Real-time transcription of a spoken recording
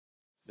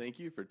Thank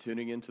you for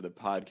tuning in to the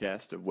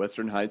podcast of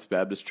Western Heights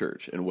Baptist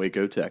Church in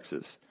Waco,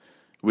 Texas.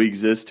 We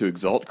exist to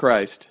exalt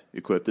Christ,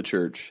 equip the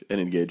church, and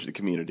engage the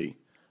community.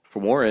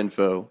 For more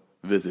info,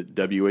 visit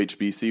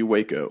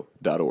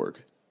whbcwaco.org.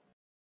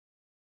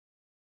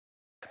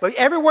 But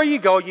everywhere you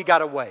go, you got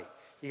to wait.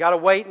 You got to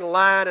wait in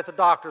line at the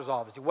doctor's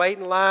office. You wait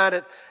in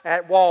line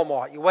at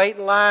Walmart. You wait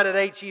in line at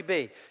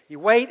H-E-B. You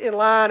wait in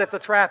line at the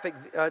traffic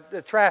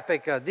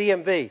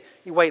DMV.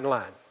 You wait in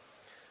line.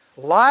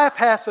 Life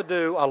has to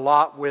do a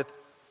lot with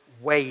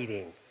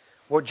waiting.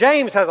 Well,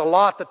 James has a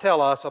lot to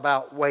tell us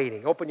about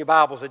waiting. Open your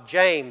Bibles at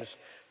James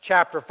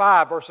chapter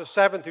 5, verses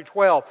 7 through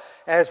 12.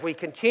 As we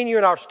continue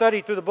in our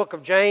study through the book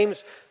of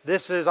James,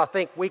 this is, I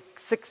think,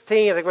 week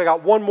 16. I think we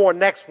got one more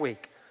next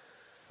week.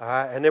 All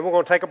right, and then we're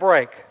going to take a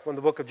break from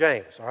the book of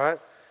James, all right?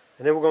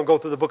 And then we're going to go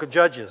through the book of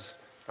Judges,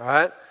 all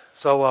right?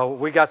 So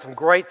we got some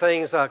great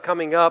things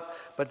coming up,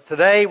 but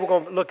today we're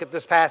going to look at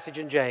this passage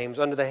in James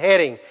under the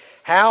heading,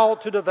 How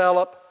to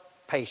Develop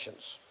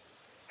Patience.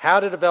 How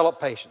to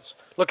develop patience.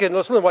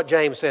 Listen to what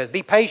James says.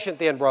 Be patient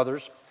then,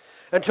 brothers,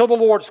 until the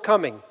Lord's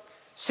coming.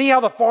 See how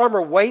the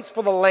farmer waits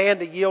for the land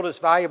to yield its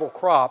valuable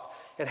crop,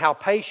 and how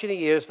patient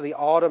he is for the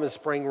autumn and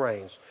spring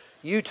rains.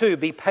 You too,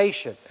 be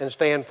patient and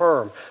stand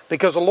firm,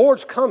 because the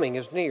Lord's coming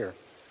is near.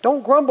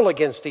 Don't grumble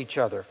against each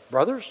other,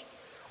 brothers,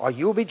 or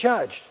you will be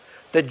judged.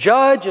 The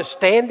judge is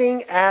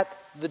standing at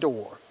the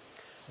door.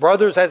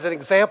 Brothers, as an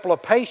example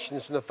of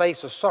patience in the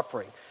face of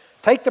suffering,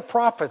 take the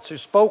prophets who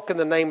spoke in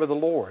the name of the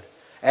Lord.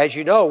 As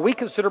you know, we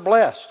consider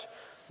blessed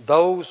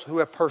those who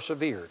have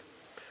persevered.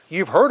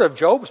 You've heard of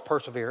Job's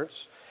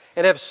perseverance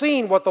and have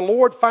seen what the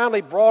Lord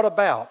finally brought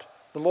about.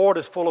 The Lord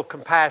is full of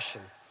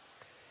compassion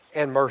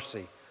and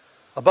mercy.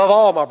 Above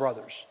all, my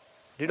brothers,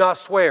 do not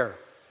swear,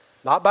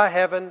 not by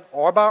heaven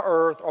or by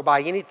earth or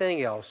by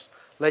anything else.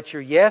 Let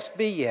your yes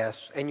be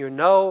yes and your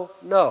no,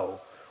 no,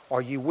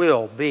 or you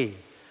will be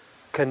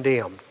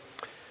condemned.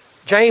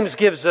 James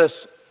gives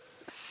us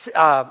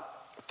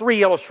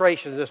three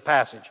illustrations in this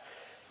passage.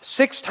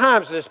 6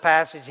 times in this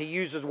passage he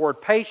uses the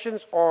word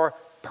patience or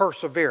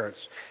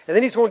perseverance. And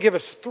then he's going to give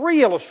us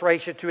 3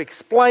 illustrations to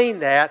explain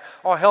that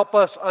or help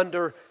us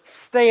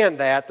understand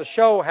that, to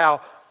show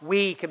how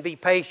we can be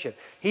patient.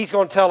 He's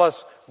going to tell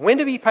us when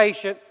to be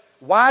patient,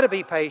 why to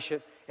be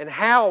patient, and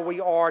how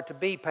we are to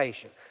be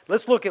patient.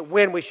 Let's look at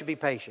when we should be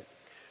patient.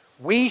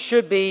 When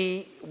should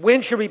we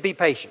be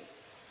patient?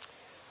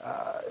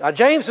 Now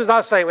James is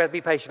not saying we have to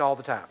be patient all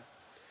the time.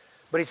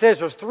 But he says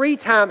there's 3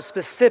 times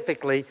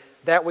specifically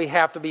that we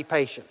have to be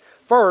patient.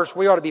 First,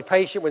 we ought to be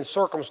patient when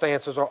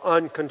circumstances are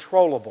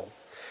uncontrollable.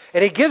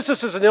 And he gives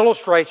us as an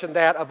illustration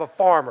that of a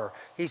farmer.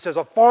 He says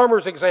a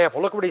farmer's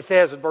example. Look what he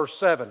says in verse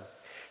 7.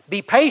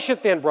 Be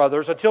patient then,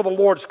 brothers, until the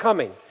Lord's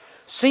coming.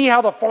 See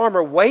how the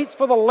farmer waits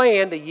for the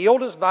land to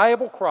yield its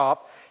valuable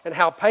crop, and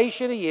how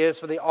patient he is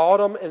for the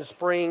autumn and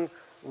spring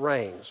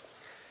rains.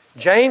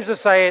 James is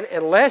saying,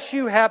 unless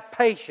you have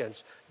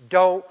patience,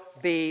 don't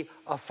be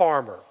a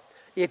farmer.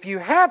 If you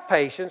have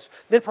patience,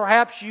 then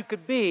perhaps you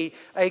could be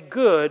a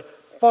good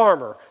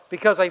farmer.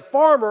 Because a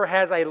farmer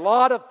has a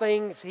lot of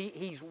things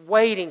he's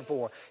waiting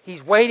for.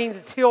 He's waiting to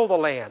till the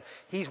land.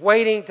 He's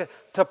waiting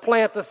to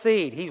plant the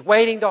seed. He's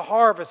waiting to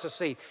harvest the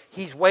seed.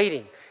 He's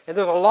waiting. And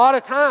there's a lot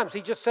of times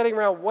he's just sitting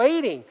around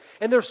waiting.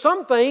 And there's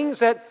some things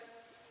that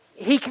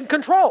he can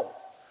control.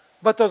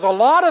 But there's a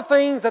lot of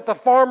things that the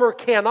farmer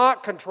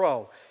cannot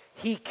control.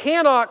 He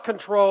cannot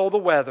control the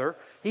weather.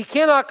 He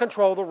cannot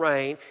control the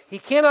rain. He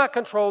cannot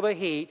control the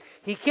heat.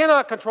 He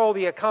cannot control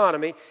the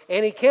economy.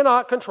 And he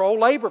cannot control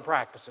labor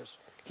practices.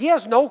 He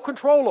has no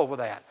control over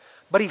that.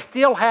 But he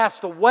still has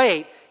to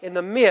wait in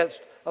the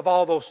midst of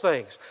all those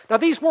things. Now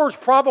these words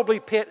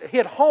probably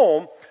hit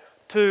home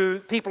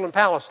to people in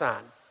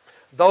Palestine.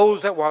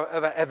 Those that were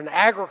of an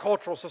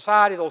agricultural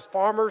society, those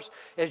farmers,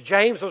 as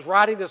James was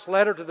writing this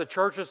letter to the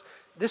churches,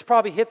 this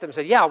probably hit them and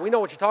said, yeah, we know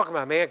what you're talking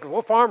about, man, because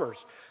we're farmers.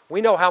 We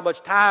know how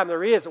much time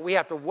there is that we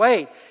have to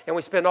wait, and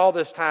we spend all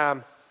this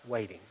time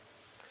waiting.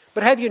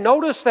 But have you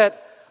noticed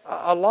that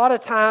a lot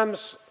of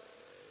times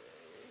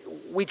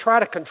we try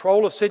to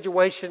control a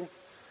situation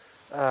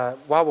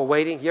while we're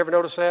waiting? You ever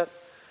notice that?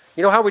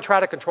 You know how we try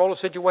to control a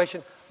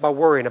situation? By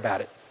worrying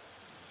about it.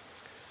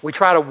 We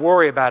try to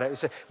worry about it. We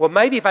say, well,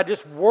 maybe if I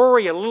just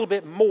worry a little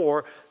bit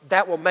more,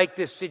 that will make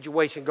this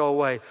situation go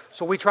away.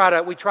 So we try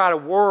to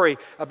worry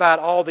about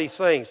all these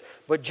things.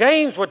 But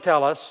James would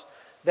tell us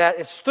that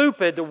it's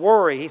stupid to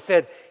worry. He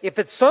said, if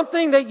it's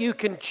something that you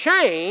can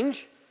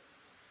change,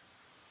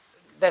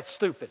 that's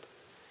stupid.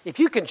 If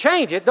you can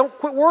change it, don't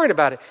quit worrying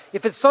about it.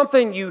 If it's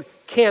something you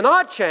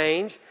cannot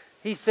change,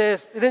 he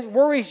says, then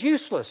worry is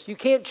useless. You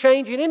can't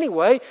change it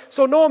anyway,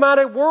 so no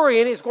amount of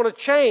worrying is going to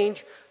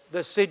change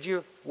the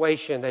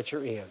situation that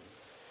you're in.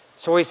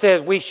 So he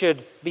says we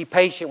should be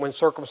patient when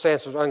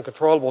circumstances are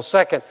uncontrollable.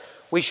 Second,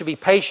 we should be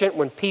patient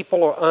when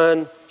people are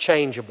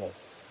unchangeable.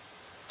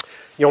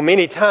 You know,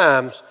 many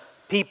times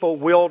people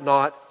will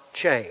not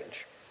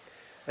change.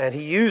 And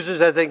he uses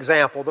as an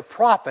example the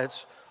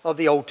prophets of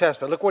the Old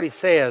Testament. Look what he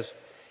says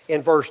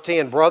in verse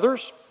 10.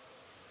 Brothers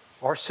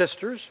or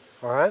sisters,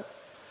 all right,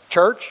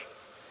 church,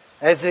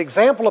 As an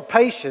example of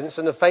patience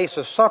in the face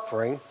of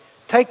suffering,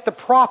 take the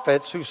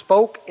prophets who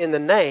spoke in the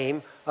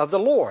name of the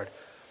Lord.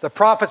 The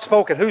prophets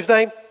spoke in whose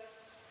name?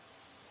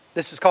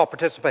 This is called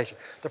participation.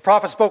 The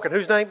prophets spoke in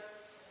whose name?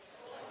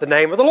 The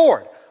name of the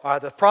Lord. All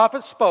right, the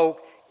prophets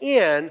spoke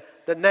in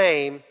the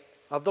name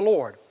of the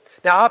Lord.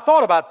 Now, I've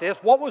thought about this.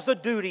 What was the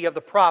duty of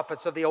the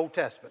prophets of the Old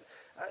Testament?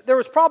 There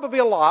was probably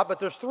a lot, but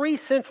there's three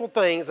central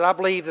things that I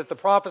believe that the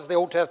prophets of the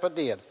Old Testament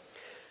did.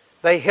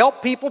 They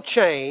helped people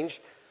change,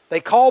 they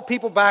called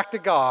people back to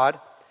God,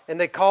 and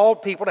they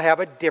called people to have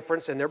a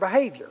difference in their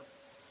behavior.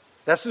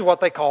 This is what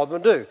they called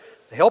them to do.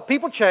 They help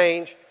people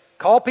change,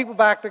 call people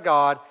back to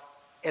God,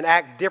 and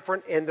act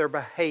different in their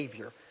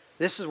behavior.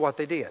 This is what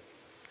they did.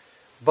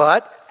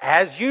 But,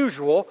 as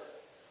usual,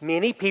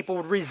 many people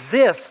would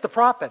resist the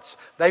prophets.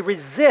 They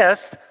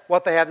resist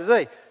what they have to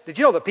do. Did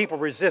you know that people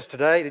resist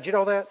today? Did you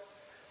know that?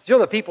 Did you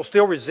know that people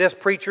still resist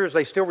preachers?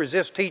 They still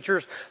resist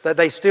teachers? That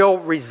they still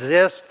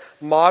resist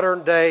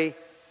modern day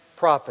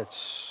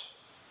prophets?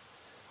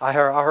 I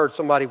heard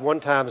somebody one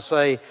time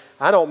say,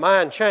 I don't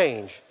mind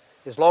change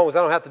as long as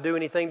I don't have to do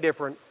anything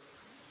different.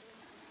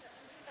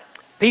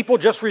 People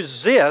just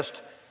resist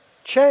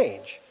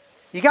change.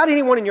 You got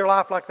anyone in your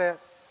life like that?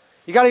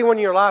 You got anyone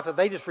in your life that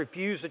they just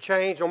refuse to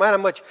change? No matter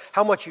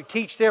how much you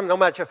teach them, no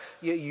matter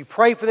you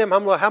pray for them,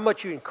 how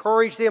much you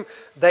encourage them,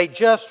 they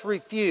just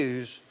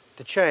refuse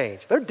to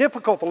change. They're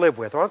difficult to live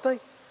with, aren't they?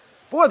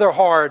 Boy, they're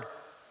hard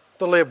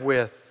to live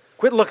with.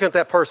 Quit looking at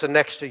that person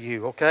next to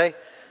you, okay?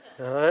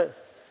 All right?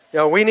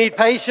 We need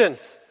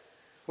patience.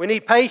 We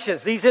need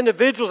patience. These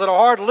individuals that are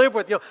hard to live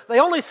with, they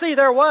only see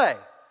their way.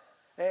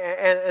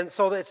 And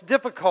so it's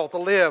difficult to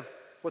live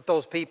with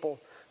those people.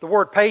 The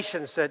word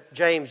patience that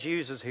James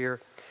uses here,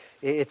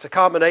 it's a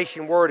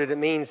combination word, and it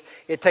means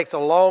it takes a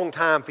long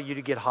time for you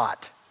to get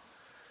hot.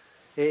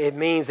 It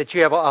means that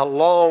you have a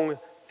long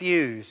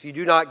fuse. You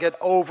do not get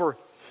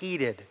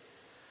overheated.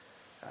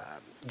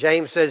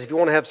 James says if you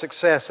want to have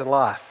success in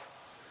life,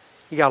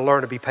 you got to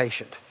learn to be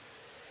patient.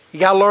 You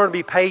got to learn to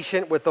be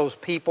patient with those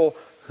people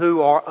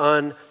who are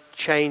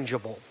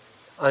unchangeable.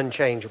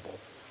 Unchangeable.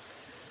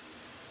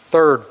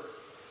 Third,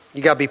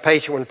 you got to be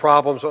patient when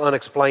problems are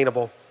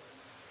unexplainable.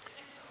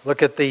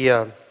 Look at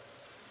the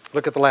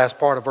last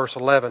part of verse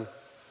 11.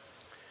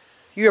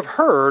 You have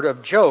heard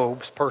of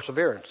Job's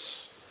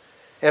perseverance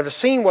and have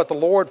seen what the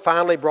Lord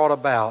finally brought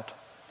about.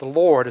 The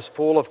Lord is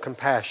full of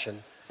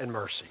compassion and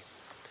mercy.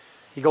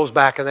 He goes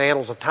back in the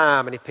annals of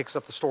time and he picks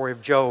up the story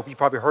of Job. You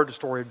probably heard the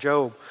story of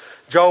Job.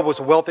 Job was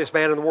the wealthiest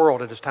man in the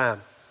world at his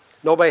time.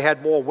 Nobody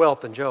had more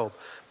wealth than Job.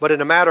 But in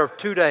a matter of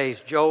 2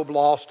 days, Job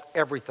lost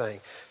everything.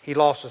 He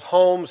lost his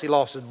homes, he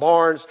lost his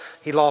barns,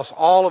 he lost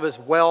all of his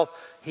wealth,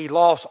 he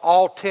lost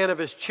all 10 of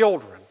his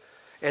children.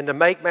 And to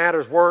make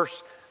matters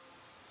worse,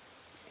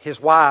 his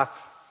wife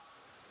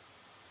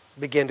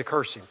began to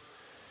curse him.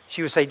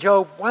 She would say,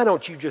 Job, why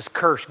don't you just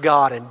curse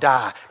God and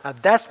die? Now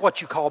that's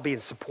what you call being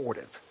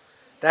supportive.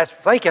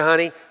 Thank you,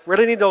 honey.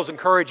 Really need those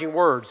encouraging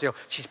words.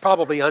 She's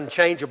probably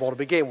unchangeable to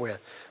begin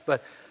with.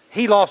 But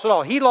he lost it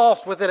all. He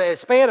lost within a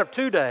span of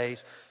 2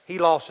 days, he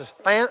lost his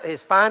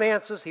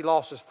finances, he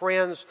lost his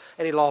friends,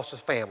 and he lost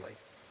his family.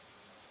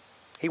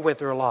 He went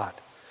through a lot.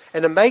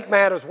 And to make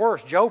matters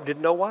worse, Job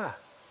didn't know why.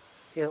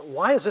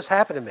 Why has this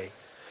happened to me?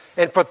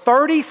 And for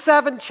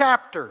 37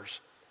 chapters,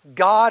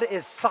 God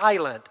is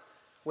silent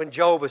when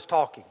Job is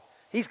talking.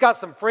 He's got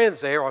some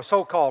friends there, or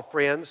so-called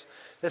friends,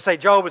 that say,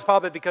 Job, it's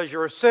probably because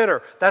you're a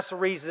sinner. That's the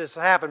reason this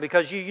happened,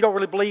 because you don't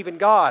really believe in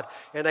God.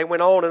 And they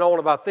went on and on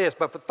about this.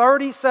 But for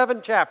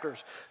 37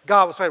 chapters,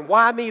 God was saying,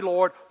 why me,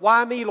 Lord?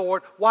 Why me,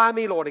 Lord? Why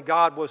me, Lord? And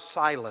God was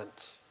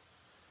silent.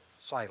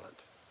 Silent.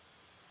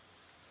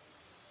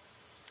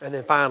 And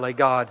then finally,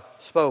 God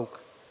spoke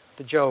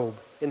to Job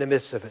in the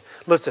midst of it.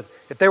 Listen,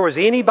 if there was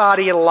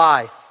anybody in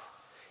life,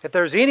 if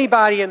there's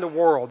anybody in the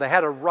world that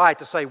had a right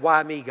to say,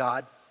 why me,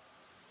 God?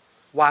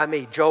 Why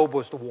me? Job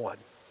was the one.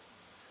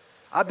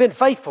 I've been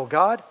faithful,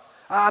 God.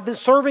 I've been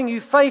serving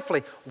you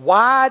faithfully.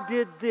 Why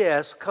did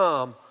this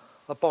come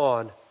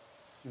upon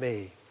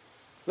me?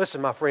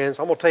 Listen, my friends,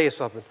 I'm going to tell you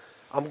something.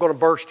 I'm going to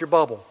burst your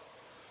bubble.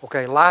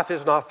 Okay, life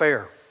is not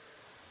fair.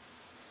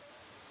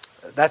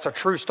 That's a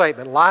true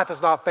statement. Life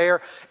is not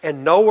fair,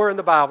 and nowhere in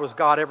the Bible does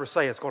God ever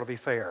say it's going to be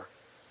fair.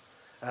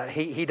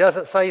 He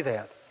doesn't say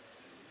that.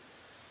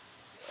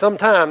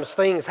 Sometimes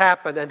things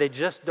happen and they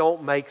just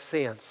don't make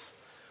sense.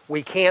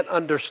 We can't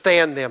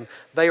understand them.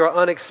 They are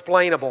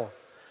unexplainable.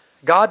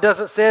 God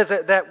doesn't say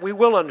that we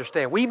will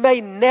understand. We may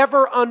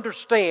never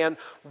understand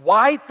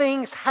why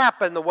things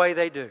happen the way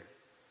they do.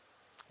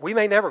 We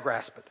may never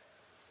grasp it.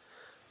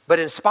 But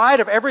in spite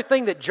of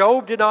everything that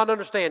Job did not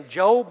understand,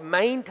 Job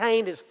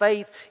maintained his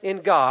faith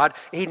in God.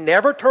 He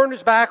never turned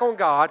his back on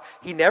God.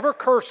 He never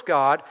cursed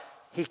God.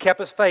 He kept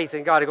his faith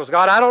in God. He goes,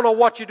 God, I don't know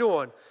what you're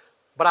doing,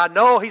 but I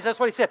know, that's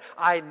what he said,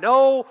 I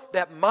know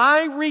that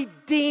my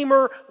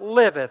Redeemer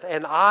liveth,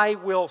 and I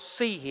will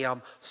see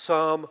him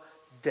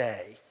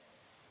someday.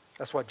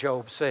 That's what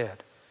Job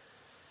said.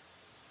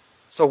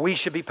 So we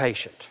should be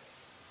patient.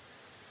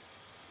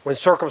 when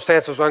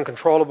circumstances are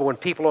uncontrollable, when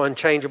people are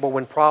unchangeable,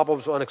 when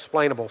problems are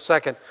unexplainable.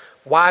 Second,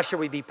 why should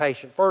we be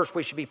patient? First,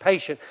 we should be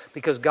patient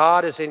because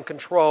God is in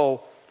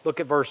control. Look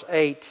at verse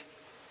 8.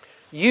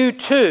 You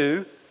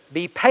too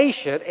be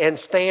patient and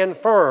stand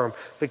firm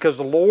because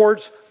the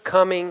Lord's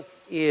coming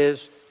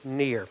is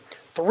near.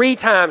 3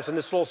 times in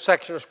this little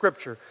section of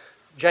Scripture,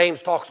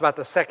 James talks about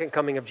the second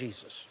coming of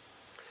Jesus.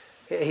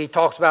 He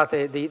talks about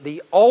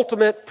the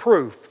ultimate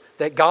proof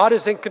that God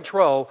is in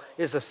control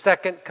is the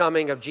second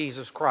coming of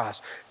Jesus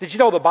Christ. Did you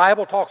know the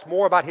Bible talks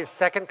more about His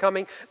second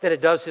coming than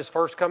it does His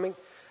first coming?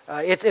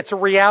 It's a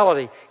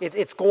reality.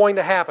 It's going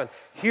to happen.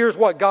 Here's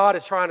what God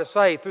is trying to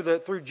say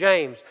through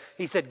James.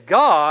 He said,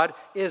 God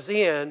is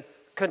in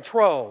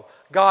control.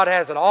 God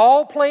has it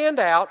all planned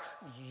out.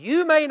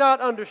 You may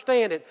not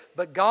understand it,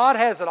 but God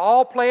has it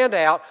all planned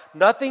out.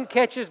 Nothing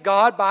catches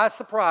God by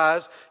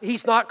surprise.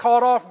 He's not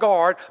caught off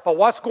guard by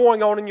what's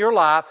going on in your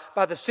life,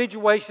 by the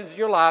situations in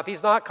your life.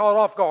 He's not caught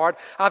off guard.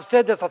 I've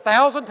said this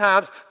 1,000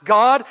 times.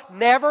 God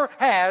never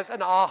has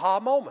an aha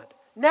moment.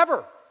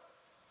 Never.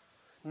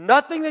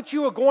 Nothing that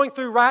you are going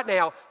through right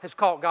now has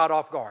caught God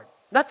off guard.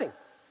 Nothing.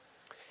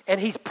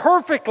 And He's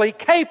perfectly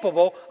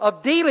capable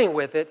of dealing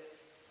with it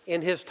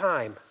in His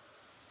time.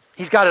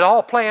 He's got it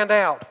all planned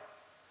out.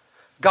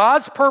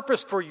 God's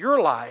purpose for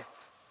your life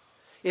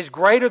is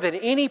greater than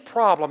any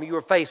problem you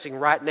are facing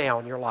right now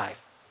in your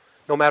life,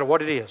 no matter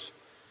what it is.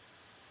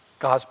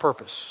 God's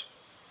purpose.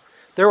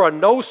 There are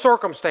no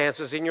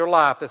circumstances in your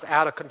life that's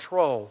out of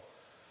control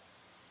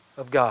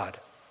of God.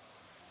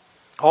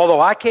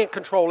 Although I can't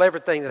control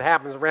everything that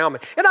happens around me,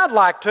 and I'd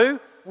like to.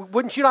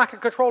 Wouldn't you like to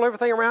control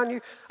everything around you?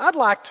 I'd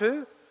like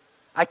to.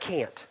 I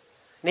can't.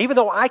 And even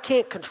though I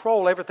can't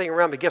control everything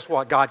around me, guess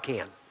what? God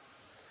can.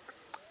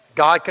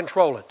 God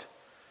control it.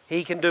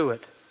 He can do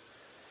it.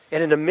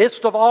 And in the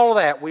midst of all of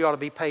that, we ought to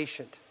be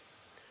patient.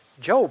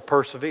 Job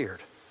persevered.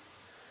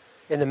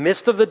 In the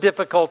midst of the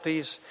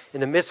difficulties,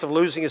 in the midst of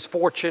losing his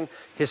fortune,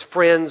 his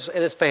friends,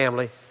 and his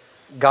family,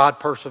 God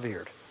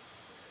persevered.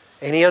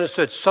 And he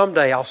understood,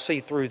 someday I'll see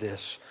through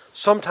this.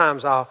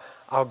 Sometimes I'll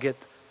get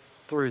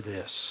through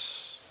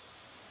this.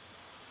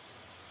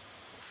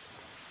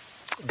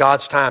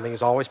 God's timing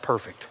is always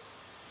perfect.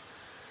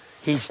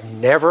 He's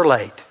never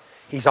late.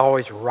 He's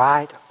always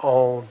right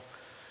on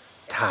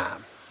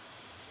time.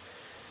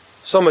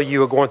 Some of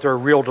you are going through a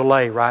real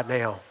delay right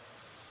now.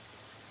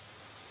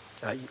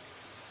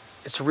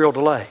 It's a real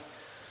delay.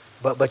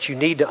 But you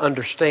need to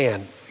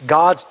understand,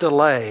 God's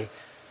delay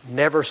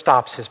never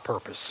stops His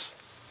purpose.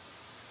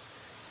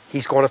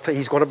 He's going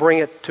to bring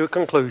it to a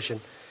conclusion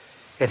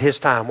at His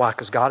time. Why?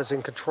 Because God is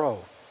in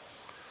control.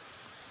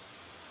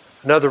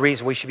 Another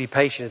reason we should be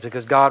patient is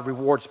because God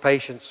rewards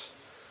patience.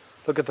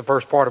 Look at the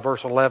first part of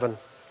verse 11.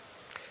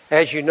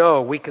 As you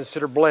know, we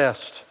consider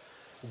blessed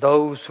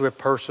those who have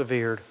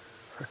persevered.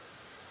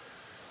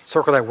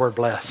 Circle that word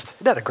blessed.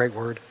 Isn't that a great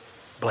word?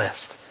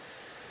 Blessed.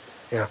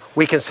 Yeah.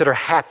 We consider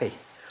happy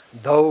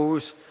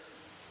those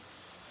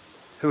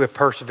who have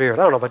persevered.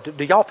 I don't know, but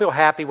do y'all feel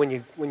happy when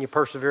you're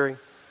persevering?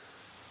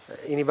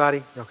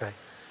 Anybody? Okay.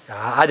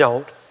 I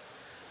don't.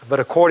 But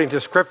according to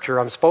Scripture,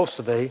 I'm supposed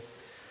to be.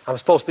 I'm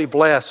supposed to be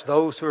blessed,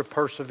 those who have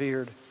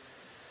persevered.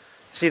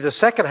 See, the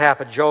second half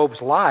of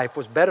Job's life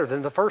was better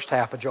than the first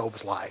half of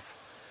Job's life.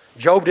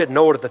 Job didn't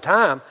know it at the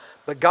time,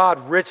 but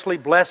God richly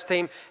blessed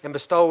him and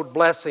bestowed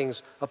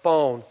blessings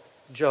upon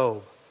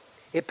Job.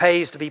 It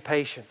pays to be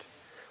patient.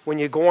 When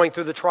you're going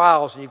through the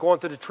trials and you're going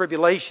through the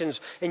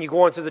tribulations and you're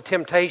going through the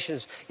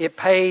temptations, it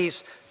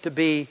pays to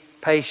be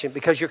patient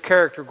because your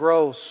character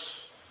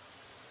grows.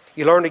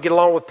 You learn to get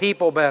along with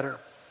people better.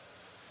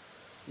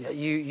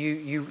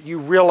 You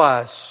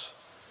realize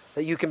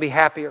that you can be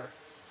happier.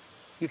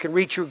 You can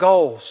reach your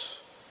goals.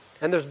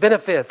 And there's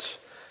benefits,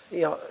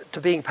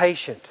 to being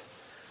patient.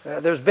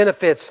 There's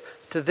benefits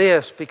to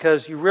this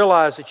because you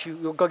realize that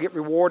you'll go get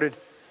rewarded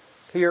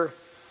here.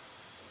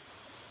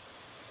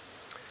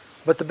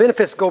 But the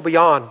benefits go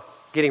beyond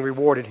getting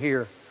rewarded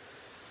here.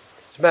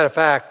 As a matter of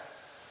fact,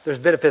 there's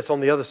benefits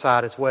on the other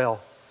side as well.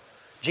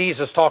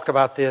 Jesus talked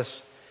about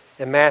this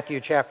in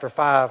Matthew chapter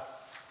 5,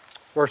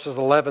 verses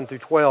 11 through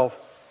 12.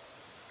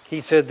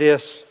 He said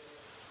this,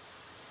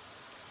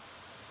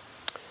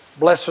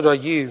 "Blessed are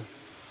you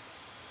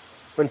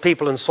when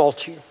people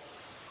insult you,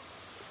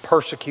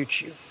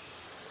 persecute you,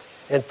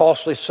 and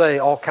falsely say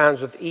all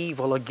kinds of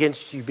evil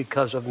against you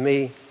because of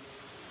me.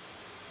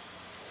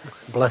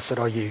 Blessed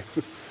are you.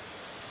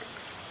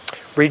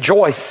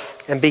 Rejoice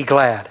and be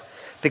glad,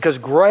 because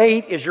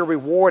great is your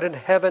reward in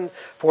heaven,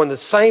 for in the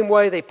same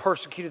way they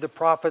persecuted the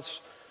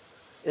prophets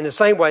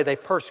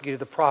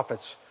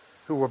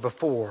who were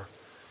before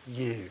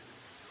you."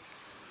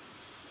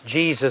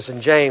 Jesus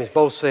and James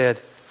both said,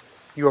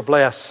 you are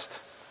blessed.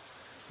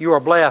 You are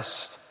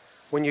blessed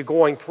when you're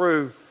going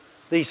through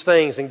these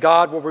things, and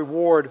God will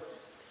reward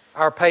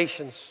our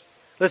patience.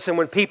 Listen,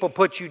 when people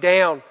put you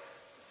down,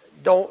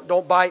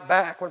 don't bite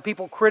back. When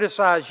people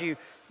criticize you,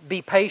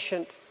 be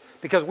patient,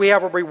 because we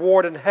have a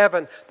reward in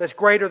heaven that's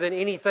greater than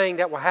anything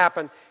that will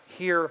happen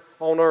here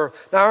on earth.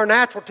 Now, our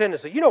natural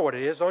tendency, you know what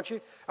it is, don't you?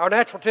 Our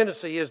natural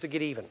tendency is to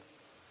get even.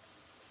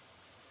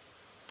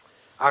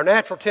 Our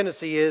natural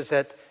tendency is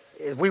that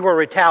we want to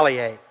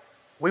retaliate.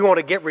 We want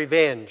to get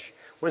revenge.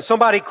 When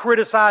somebody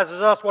criticizes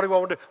us, what do we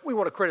want to do? We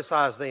want to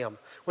criticize them.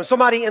 When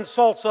somebody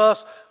insults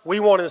us, we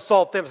want to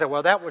insult them and say,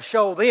 well, that will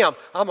show them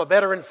I'm a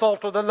better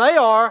insulter than they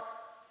are.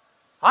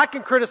 I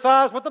can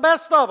criticize with the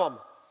best of them.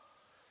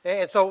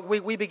 And so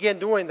we begin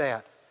doing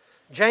that.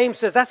 James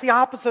says that's the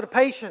opposite of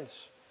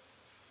patience.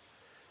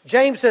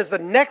 James says the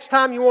next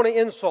time you want to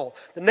insult,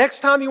 the next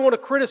time you want to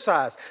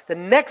criticize, the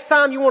next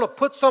time you want to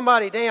put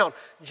somebody down,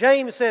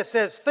 James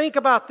says think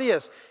about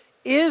this.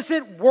 Is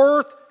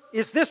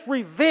this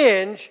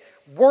revenge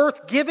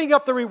worth giving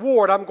up the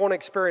reward I'm going to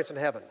experience in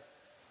heaven?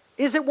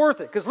 Is it worth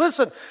it? Because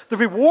listen, the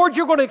reward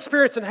you're going to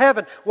experience in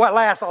heaven will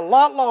last a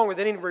lot longer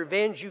than any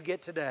revenge you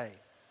get today.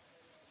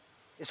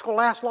 It's going to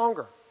last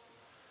longer.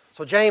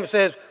 So James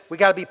says we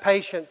got to be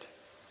patient.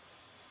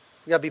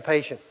 We got to be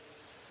patient.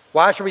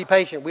 Why should we be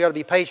patient? We ought to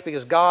be patient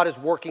because God is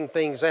working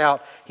things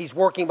out. He's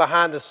working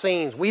behind the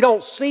scenes. We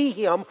don't see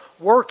Him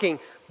working,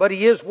 but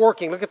He is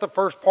working. Look at the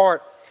first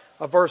part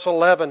of verse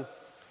 11,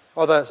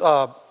 or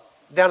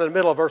down in the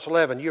middle of verse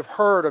 11. You've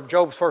heard of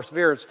Job's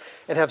perseverance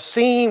and have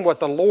seen what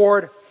the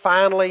Lord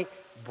finally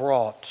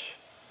brought.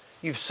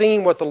 You've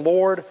seen what the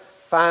Lord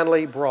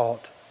finally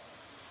brought.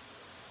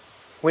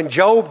 When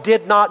Job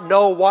did not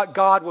know what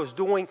God was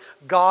doing,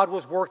 God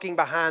was working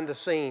behind the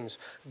scenes.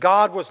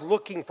 God was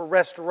looking for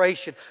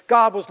restoration.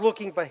 God was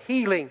looking for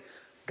healing.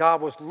 God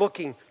was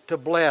looking to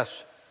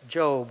bless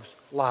Job's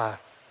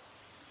life.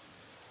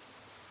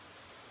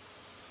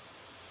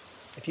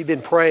 If you've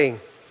been praying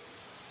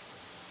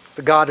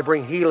for God to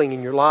bring healing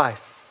in your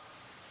life,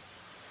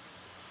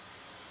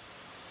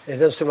 and it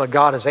doesn't seem like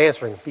God is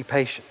answering, be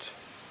patient.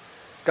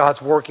 God's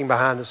working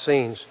behind the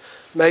scenes.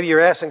 Maybe you're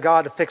asking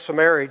God to fix a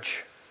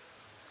marriage.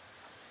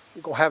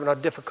 You're going to have a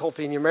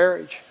difficulty in your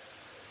marriage.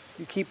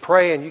 You keep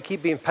praying. You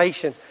keep being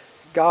patient.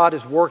 God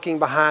is working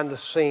behind the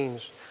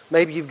scenes.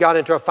 Maybe you've got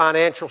into a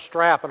financial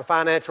strap and a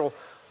financial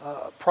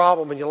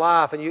problem in your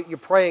life, and you're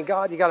praying,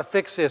 God, you got to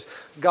fix this.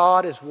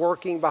 God is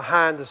working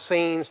behind the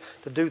scenes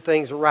to do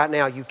things that right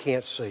now you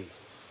can't see.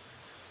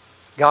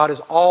 God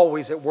is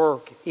always at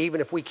work,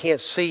 even if we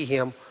can't see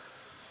Him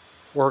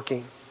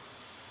working.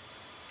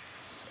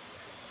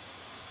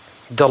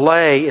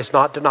 Delay is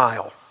not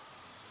denial.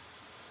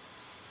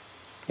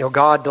 You know,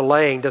 God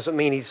delaying doesn't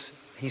mean He's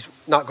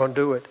not going to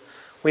do it.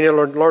 We need to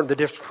learn the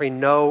difference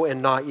between no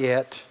and not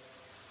yet.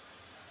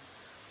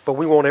 But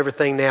we want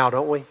everything now,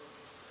 don't we?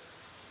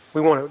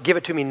 We want to give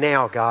it to me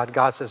now, God.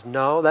 God says,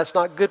 no, that's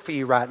not good for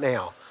you right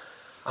now.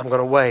 I'm going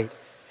to wait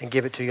and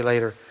give it to you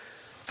later.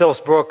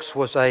 Phillips Brooks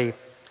was a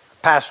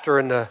pastor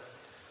in the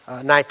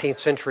 19th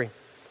century.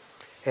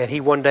 And he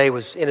one day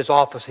was in his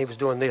office. He was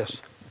doing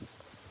this.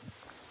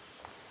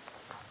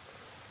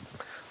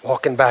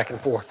 Walking back and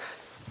forth.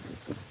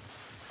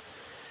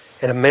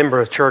 And a member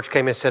of the church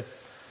came in and said,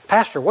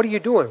 Pastor, what are you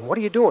doing? What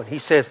are you doing? He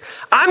says,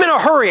 I'm in a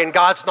hurry and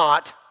God's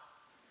not.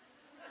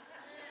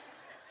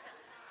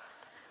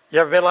 You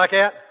ever been like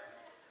that?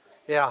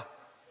 Yeah,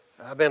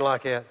 I've been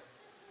like that.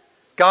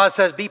 God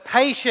says, be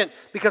patient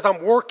because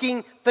I'm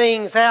working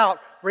things out.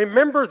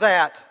 Remember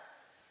that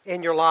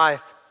in your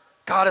life.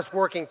 God is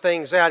working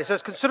things out. He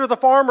says, consider the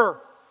farmer.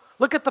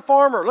 Look at the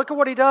farmer. Look at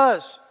what he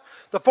does.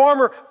 The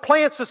farmer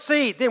plants a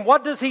seed. Then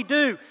what does he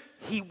do?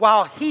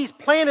 While he's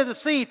planted the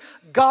seed,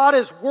 God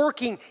is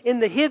working in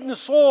the hidden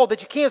soil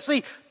that you can't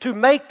see to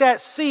make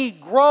that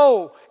seed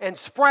grow and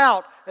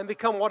sprout and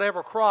become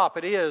whatever crop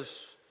it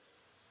is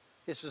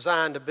it's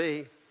designed to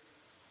be.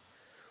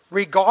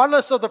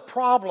 Regardless of the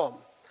problem,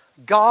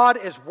 God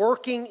is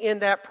working in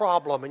that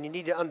problem, and you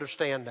need to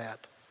understand that.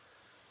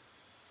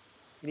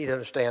 You need to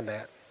understand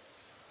that.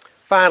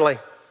 Finally,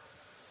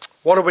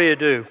 what are we to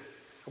do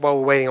while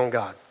we're waiting on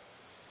God?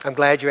 I'm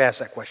glad you asked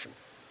that question.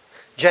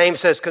 James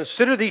says,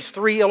 consider these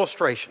three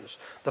illustrations,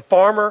 the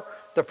farmer,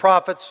 the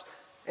prophets,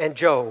 and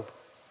Job,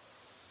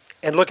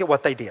 and look at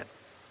what they did.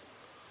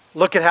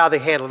 Look at how they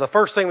handled it. The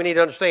first thing we need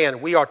to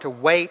understand, we are to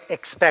wait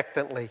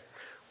expectantly.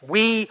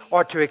 We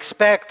are to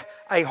expect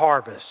a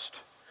harvest.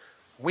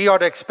 We are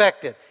to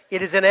expect it.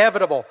 It is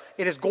inevitable.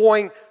 It is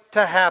going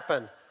to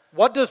happen.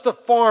 What does the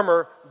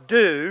farmer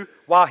do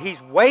while he's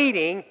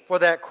waiting for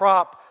that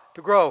crop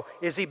to grow?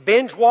 Is he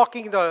binge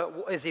watching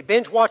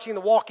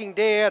The Walking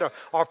Dead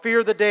or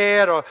Fear the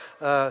Dead or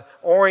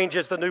Orange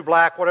is the New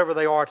Black, whatever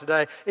they are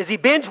today? Is he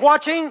binge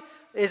watching?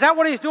 Is that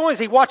what he's doing? Is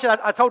he watching,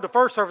 I told the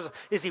first service,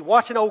 is he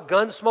watching old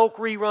Gunsmoke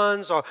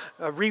reruns or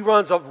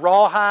reruns of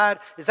Rawhide?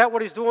 Is that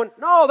what he's doing?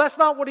 No, that's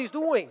not what he's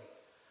doing.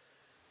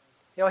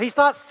 You know, he's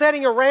not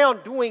sitting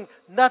around doing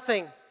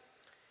nothing.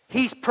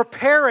 He's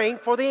preparing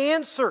for the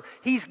answer.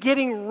 He's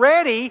getting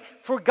ready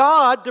for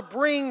God to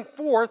bring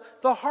forth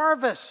the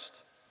harvest.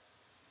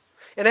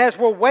 And as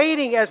we're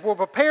waiting, as we're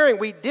preparing,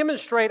 we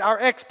demonstrate our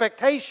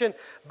expectation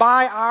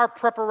by our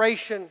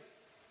preparation.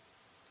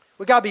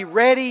 We've got to be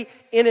ready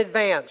in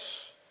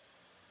advance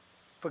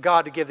for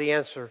God to give the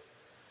answer.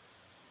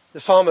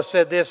 The psalmist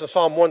said this in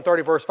Psalm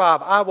 130, verse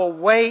 5, I will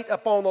wait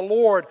upon the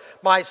Lord.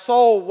 My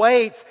soul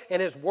waits,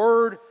 and His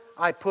word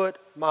I put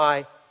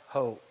my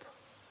hope.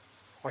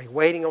 Are you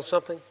waiting on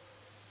something?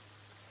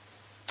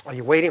 Are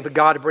you waiting for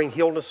God to bring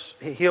healing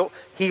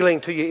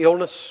to your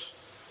illness?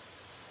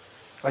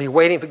 Are you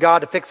waiting for God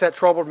to fix that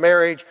troubled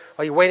marriage?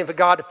 Are you waiting for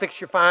God to fix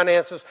your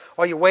finances?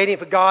 Are you waiting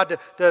for God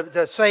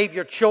to save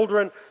your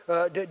children?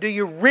 Do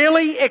you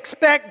really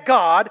expect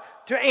God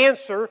to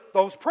answer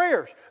those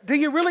prayers? Do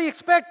you really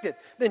expect it?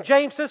 Then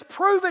James says,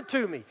 prove it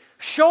to me.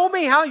 Show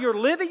me how you're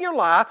living your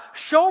life.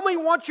 Show me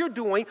what you're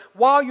doing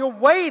while you're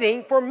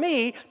waiting for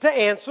me to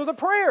answer the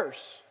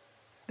prayers.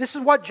 This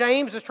is what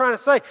James is trying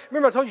to say.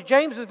 Remember, I told you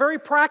James is very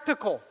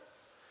practical.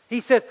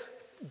 He says,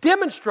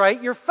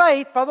 demonstrate your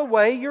faith by the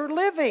way you're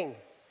living.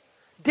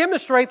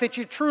 Demonstrate that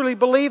you truly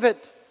believe it.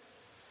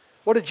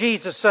 What did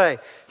Jesus say?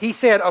 He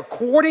said,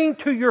 according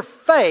to your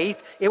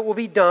faith, it will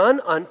be done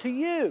unto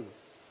you.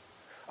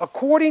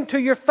 According to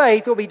your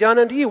faith, it will be done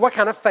unto you. What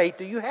kind of faith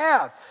do you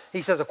have?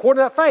 He says, according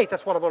to that faith,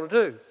 that's what I'm going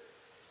to do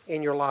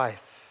in your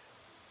life.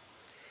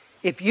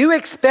 If you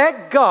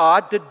expect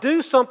God to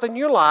do something in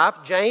your life,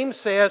 James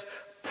says,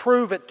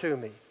 prove it to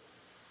me.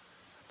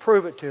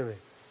 Prove it to me.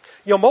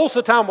 You know, most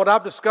of the time what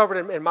I've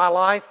discovered in my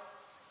life,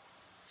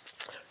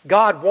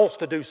 God wants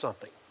to do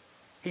something.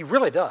 He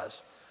really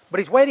does.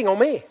 But He's waiting on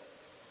me.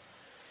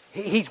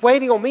 He's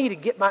waiting on me to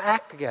get my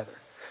act together.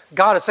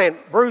 God is saying,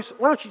 Bruce,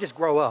 why don't you just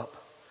grow up?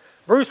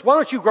 Bruce, why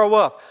don't you grow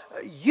up?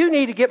 You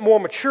need to get more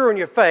mature in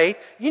your faith.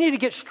 You need to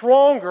get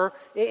stronger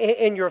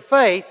in your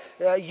faith.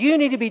 You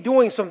need to be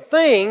doing some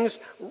things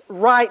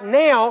right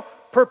now,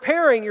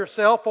 preparing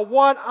yourself for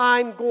what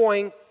I'm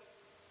going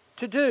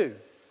to do.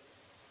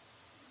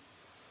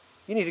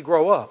 You need to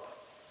grow up.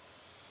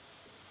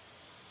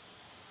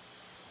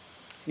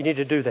 You need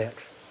to do that.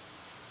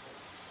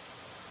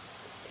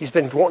 He's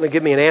been wanting to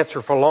give me an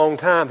answer for a long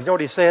time. You know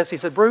what he says? He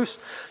said, Bruce,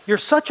 you're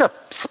such a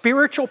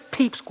spiritual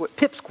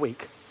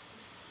pipsqueak.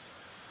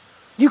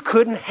 You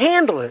couldn't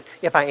handle it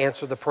if I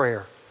answered the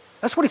prayer.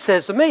 That's what he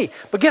says to me.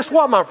 But guess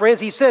what, my friends?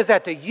 He says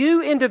that to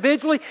you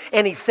individually,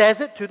 and he says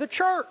it to the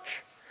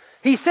church.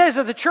 He says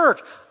to the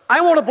church,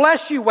 I want to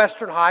bless you,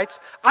 Western Heights.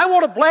 I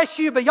want to bless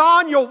you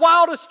beyond your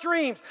wildest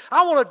dreams.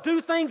 I want to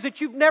do things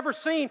that you've never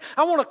seen.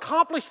 I want to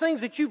accomplish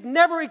things that you've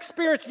never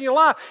experienced in your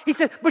life. He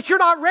said, but you're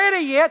not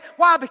ready yet.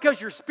 Why?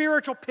 Because you're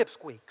spiritual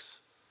pipsqueaks.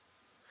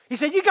 He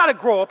said, you got to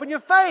grow up in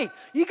your faith.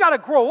 You got to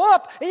grow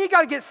up and you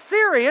got to get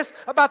serious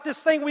about this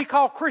thing we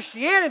call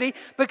Christianity,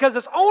 because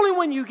it's only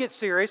when you get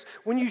serious,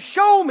 when you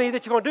show me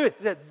that you're going to do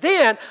it, that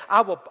then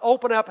I will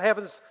open up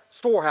heaven's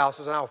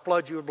storehouses and I will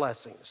flood you with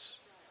blessings.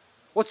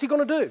 What's he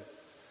going to do?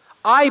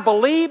 I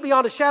believe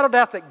beyond a shadow of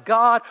doubt that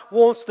God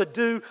wants to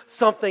do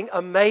something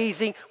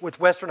amazing with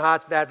Western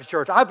Heights Baptist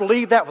Church. I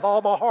believe that with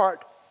all my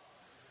heart.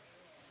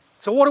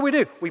 So what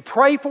do? We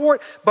pray for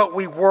it, but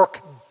we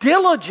work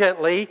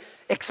diligently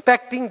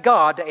expecting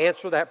God to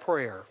answer that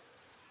prayer.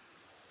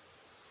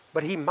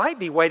 But He might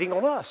be waiting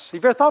on us.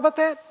 Have you ever thought about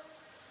that?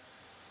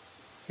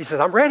 He says,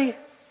 I'm ready.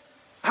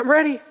 I'm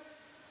ready.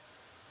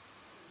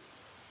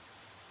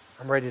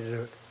 I'm ready to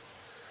do it.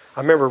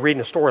 I remember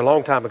reading a story a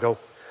long time ago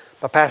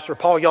by Pastor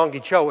Paul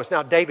Yonggi Cho. It's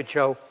now David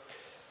Cho.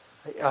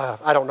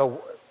 I don't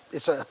know.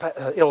 It's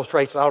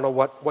illustrates. I don't know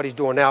what he's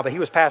doing now, but he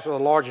was pastor of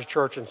the largest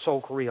church in Seoul,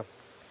 Korea.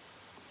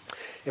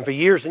 And for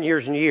years and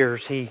years and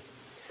years, he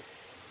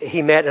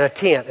met in a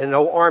tent, in an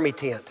old army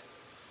tent.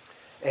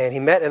 And he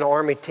met in an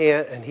army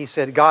tent, and he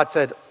said, God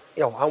said,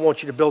 I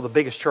want you to build the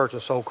biggest church in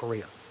Seoul,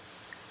 Korea.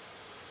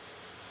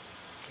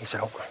 He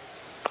said, okay.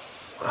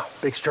 Wow,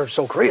 biggest church in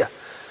Seoul, Korea.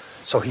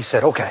 So he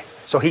said, okay.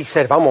 So he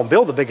said, if I'm going to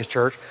build the biggest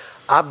church,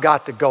 I've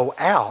got to go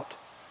out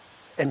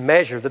and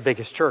measure the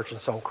biggest church in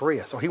Seoul,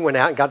 Korea. So he went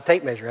out and got a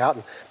tape measure out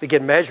and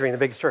began measuring the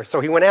biggest church. So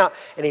he went out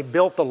and he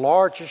built the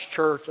largest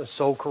church in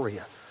Seoul,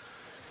 Korea.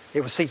 It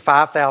would seat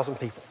 5,000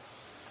 people.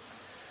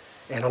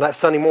 And on that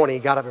Sunday morning,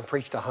 he got up and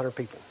preached to 100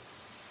 people.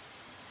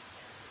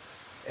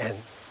 And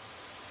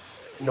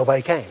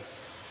nobody came.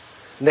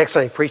 Next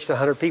Sunday, he preached to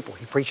 100 people.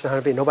 He preached to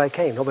 100 people. Nobody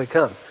came. Nobody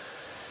come.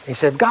 He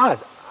said, God,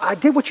 I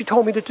did what you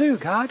told me to do,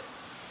 God.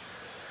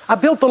 I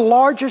built the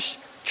largest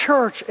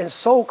church in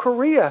Seoul,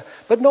 Korea,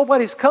 but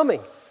nobody's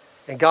coming.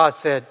 And God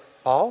said,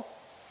 Paul,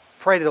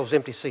 pray to those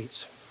empty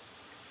seats.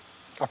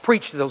 Or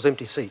preach to those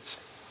empty seats.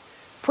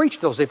 Preach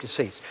to those empty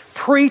seats.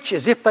 Preach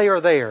as if they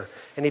are there.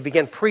 And he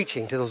began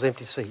preaching to those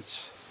empty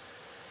seats.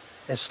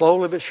 And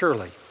slowly but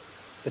surely,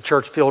 the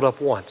church filled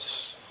up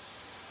once.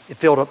 It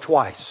filled up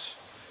twice.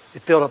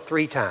 It filled up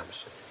 3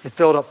 times. It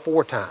filled up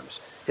 4 times.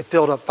 It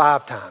filled up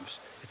 5 times.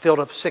 It filled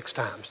up 6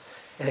 times.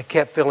 And it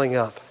kept filling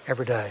up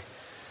every day.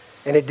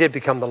 And it did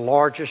become the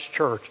largest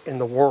church in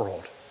the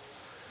world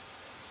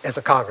as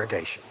a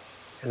congregation.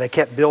 And they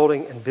kept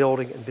building and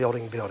building and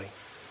building and building.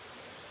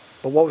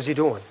 But what was he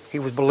doing? He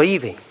was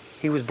believing.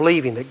 He was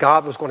believing that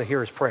God was going to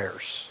hear his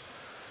prayers.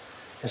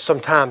 And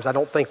sometimes I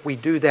don't think we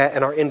do that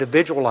in our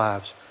individual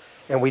lives,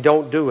 and we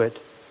don't do it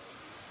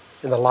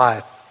in the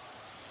life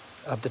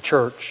of the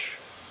church.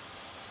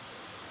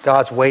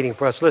 God's waiting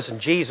for us. Listen,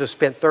 Jesus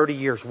spent 30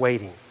 years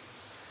waiting,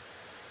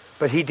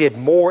 but he did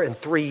more in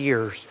 3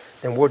 years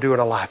than we'll do in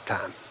a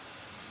lifetime.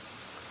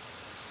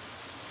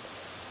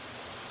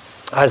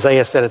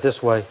 Isaiah said it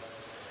this way,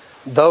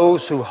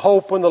 Those who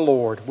hope in the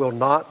Lord will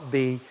not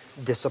be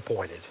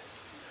disappointed.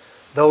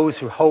 Those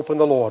who hope in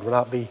the Lord will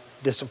not be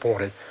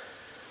disappointed.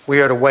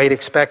 We are to wait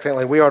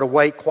expectantly. We are to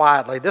wait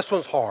quietly. This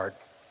one's hard.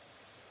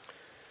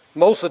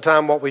 Most of the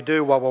time what we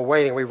do while we're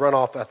waiting, we run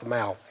off at the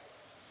mouth.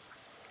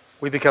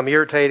 We become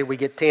irritated. We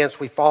get tense.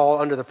 We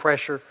fall under the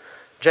pressure.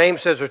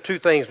 James says there are two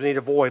things we need to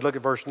avoid. Look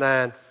at verse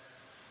 9.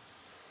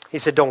 He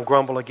said, don't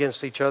grumble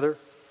against each other.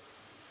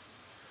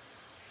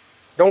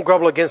 Don't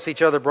grumble against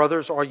each other,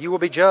 brothers, or you will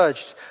be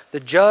judged. The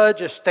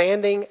judge is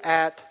standing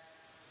at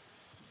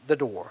the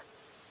door.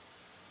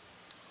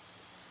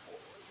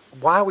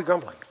 Why are we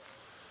grumbling?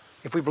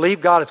 If we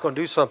believe God is going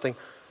to do something,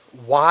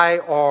 why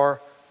are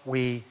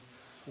we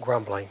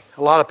grumbling?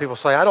 A lot of people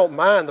say, I don't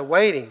mind the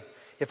waiting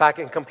if I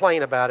can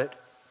complain about it.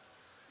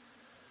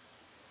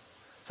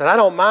 Said, I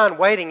don't mind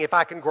waiting if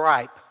I can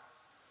gripe,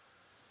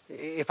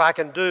 if I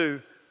can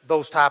do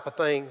those type of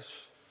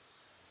things.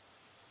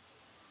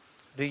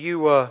 Do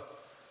you,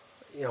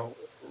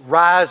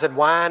 rise and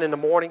whine in the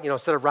morning?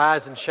 Instead of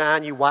rise and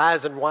shine, you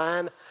wise and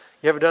whine.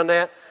 You ever done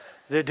that?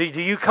 Do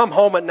you come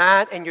home at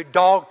night and you're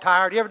dog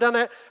tired? You ever done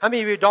that? How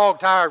many of you are dog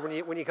tired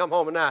when you come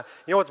home at night?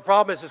 You know what the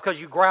problem is? It's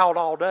because you growled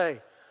all day.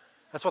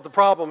 That's what the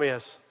problem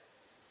is.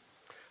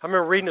 I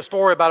remember reading a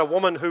story about a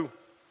woman who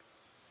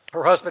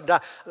her husband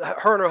died.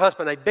 Her and her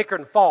husband, they bickered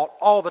and fought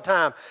all the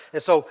time.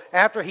 And so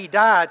after he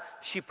died,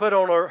 she put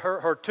on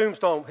her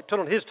tombstone, put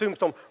on his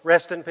tombstone,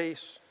 rest in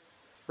peace.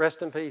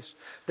 Rest in peace.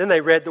 Then they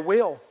read the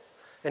will.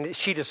 And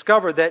she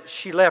discovered that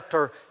he left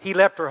her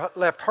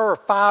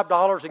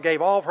 $5 and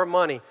gave all of her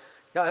money,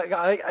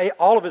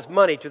 all of his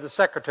money to the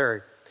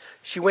secretary.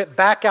 She went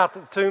back out to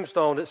the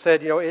tombstone. It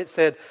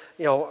said,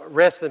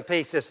 rest in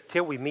peace. It says,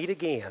 till we meet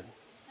again.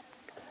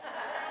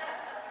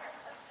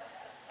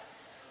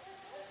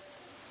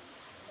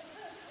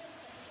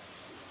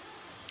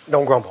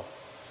 Don't grumble.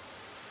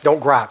 Don't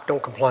gripe.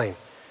 Don't complain.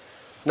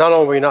 Not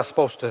only are we not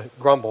supposed to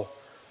grumble,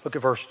 look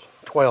at verse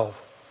 12.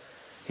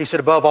 He said,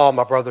 above all,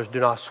 my brothers, do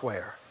not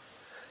swear.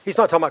 He's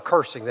not talking about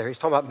cursing there. He's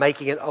talking about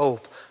making an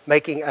oath,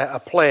 making a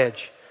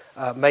pledge,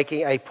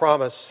 making a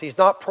promise. He's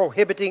not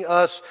prohibiting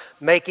us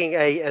making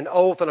an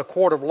oath in a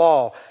court of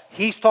law.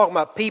 He's talking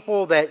about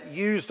people that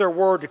use their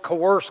word to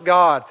coerce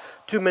God,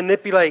 to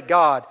manipulate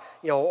God,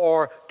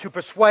 or to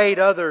persuade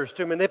others,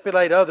 to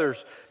manipulate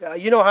others.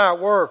 You know how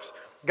it works.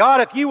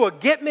 God, if you will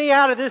get me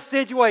out of this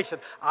situation,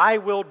 I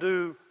will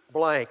do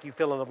blank. You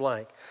fill in the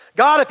blank.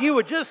 God, if you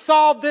would just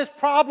solve this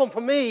problem for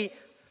me,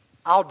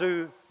 I'll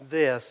do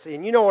this.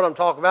 And you know what I'm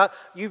talking about.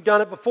 You've done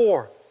it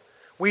before.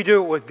 We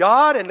do it with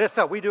God, and that's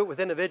how we do it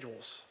with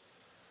individuals.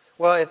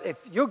 Well,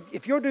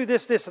 if you'll do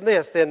this, this, and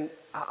this, then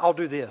I'll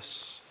do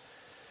this.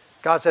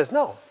 God says,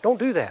 no, don't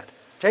do that.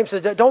 James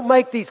says, don't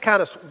make these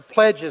kind of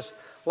pledges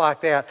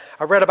like that.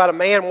 I read about a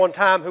man one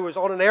time who was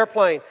on an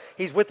airplane.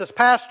 He's with this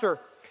pastor,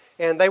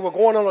 and they were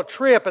going on a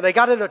trip, and they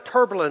got into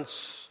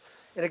turbulence.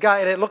 And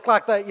it looked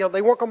like they weren't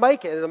going to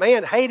make it. And the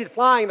man hated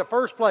flying in the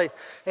first place.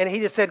 And he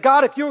just said,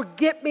 God, if you'll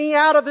get me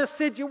out of this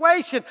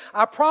situation,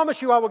 I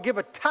promise you I will give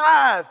a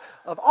tithe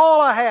of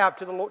all I have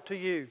to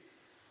you.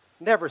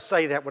 Never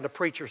say that when the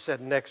preacher's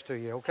sitting next to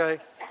you, okay?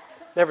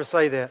 Never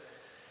say that.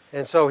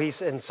 And so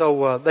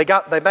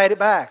they made it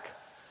back.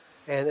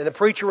 And the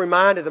preacher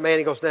reminded the man,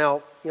 he goes,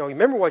 now, you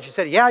remember what you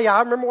said? Yeah, I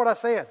remember what I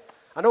said.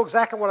 I know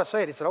exactly what I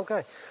said. He said,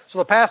 okay. So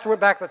the pastor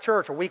went back to the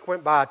church. A week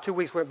went by, 2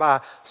 weeks went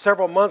by,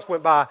 several months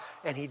went by,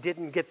 and he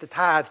didn't get the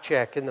tithe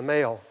check in the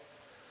mail.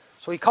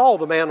 So he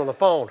called the man on the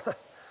phone.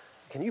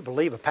 Can you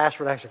believe a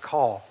pastor would actually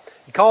call?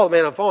 He called the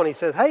man on the phone. He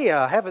says, hey,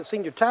 I haven't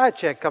seen your tithe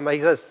check come.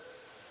 He says,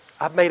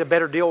 I've made a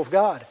better deal with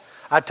God.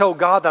 I told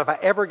God that if I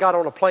ever got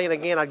on a plane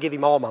again, I'd give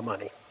him all my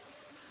money.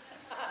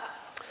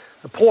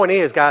 The point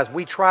is, guys,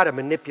 we try to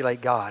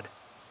manipulate God.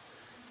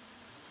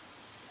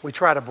 We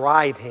try to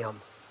bribe him.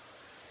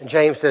 And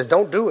James says,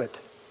 don't do it.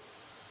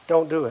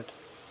 Don't do it.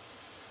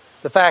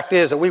 The fact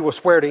is that we will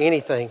swear to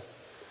anything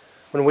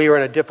when we are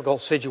in a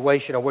difficult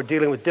situation or we're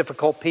dealing with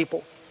difficult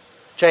people.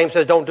 James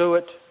says, don't do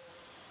it.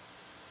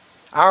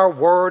 Our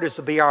word is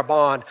to be our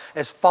bond.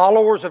 As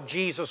followers of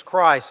Jesus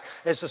Christ,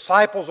 as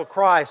disciples of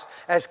Christ,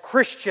 as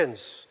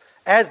Christians,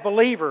 as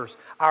believers,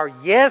 our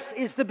yes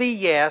is to be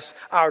yes,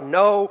 our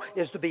no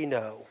is to be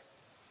no.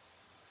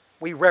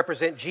 We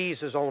represent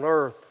Jesus on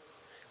earth.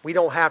 We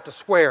don't have to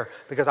swear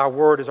because our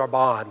word is our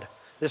bond.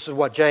 This is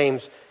what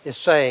James is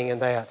saying in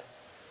that.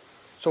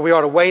 So we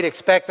ought to wait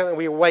expectantly,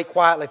 we wait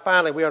quietly.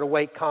 Finally, we ought to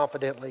wait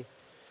confidently.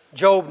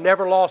 Job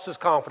never lost his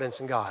confidence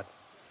in God.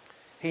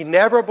 He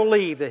never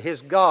believed that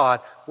his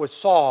God would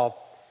solve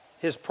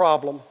his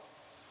problem.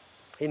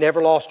 He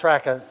never lost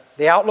track of it.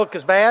 The outlook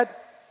is bad?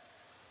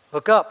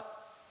 Look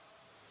up.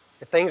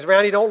 If things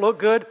around you don't look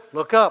good,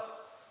 look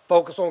up.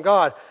 Focus on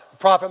God. The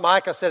prophet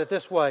Micah said it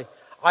this way,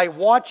 I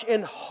watch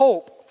in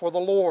hope for the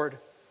Lord.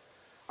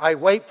 I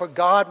wait for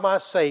God, my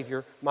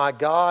Savior. My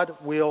God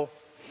will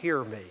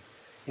hear me.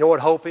 You know what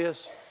hope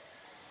is?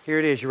 Here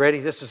it is. You ready?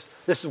 This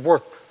is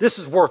worth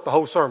the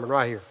whole sermon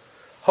right here.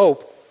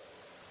 Hope.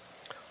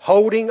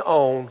 Holding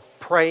on,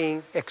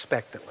 praying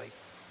expectantly.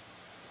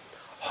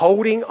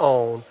 Holding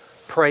on,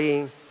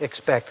 praying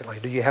expectantly.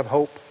 Do you have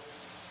hope?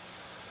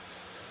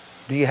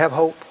 Do you have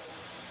hope?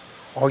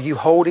 Are you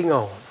holding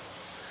on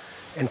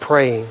and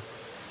praying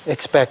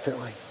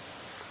expectantly?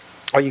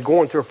 Are you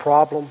going through a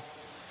problem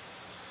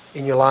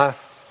in your life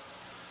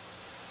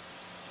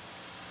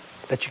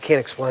that you can't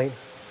explain?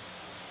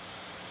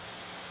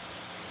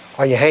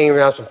 Are you hanging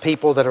around some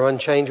people that are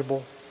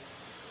unchangeable?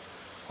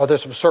 Are there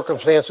some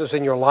circumstances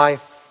in your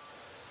life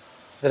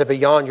that are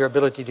beyond your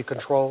ability to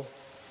control?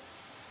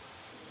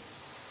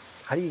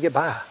 How do you get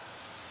by?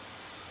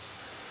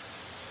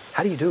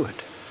 How do you do it?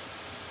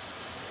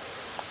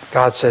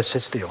 God says,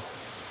 sit still.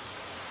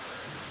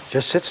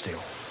 Just sit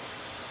still.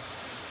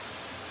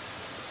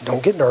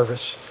 Don't get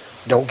nervous.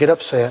 Don't get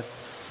upset.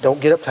 Don't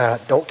get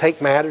uptight. Don't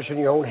take matters in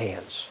your own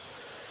hands.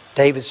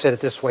 David said it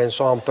this way in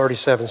Psalm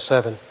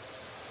 37:7.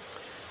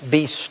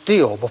 Be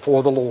still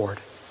before the Lord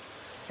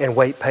and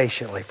wait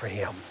patiently for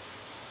Him.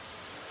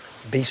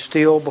 Be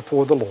still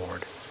before the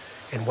Lord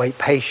and wait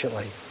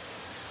patiently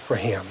for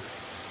Him.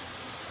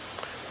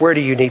 Where do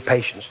you need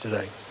patience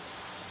today?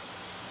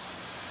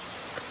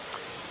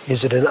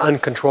 Is it an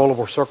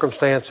uncontrollable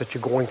circumstance that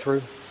you're going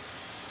through?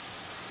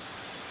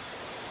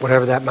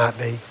 Whatever that might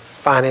be.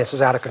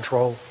 Finances out of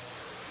control.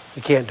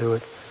 You can't do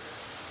it.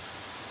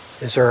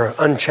 Is there an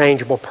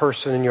unchangeable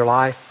person in your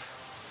life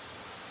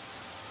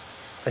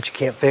that you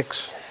can't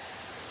fix?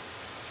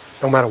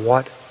 No matter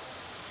what?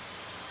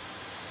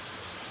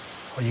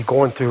 Are you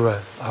going through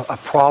a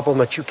problem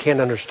that you can't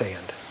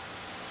understand?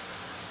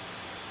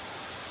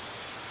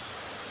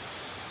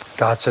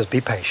 God says, be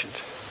patient.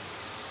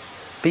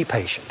 Be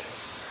patient.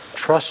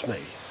 Trust me,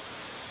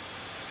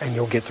 and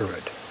you'll get through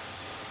it.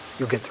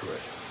 You'll get through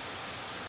it.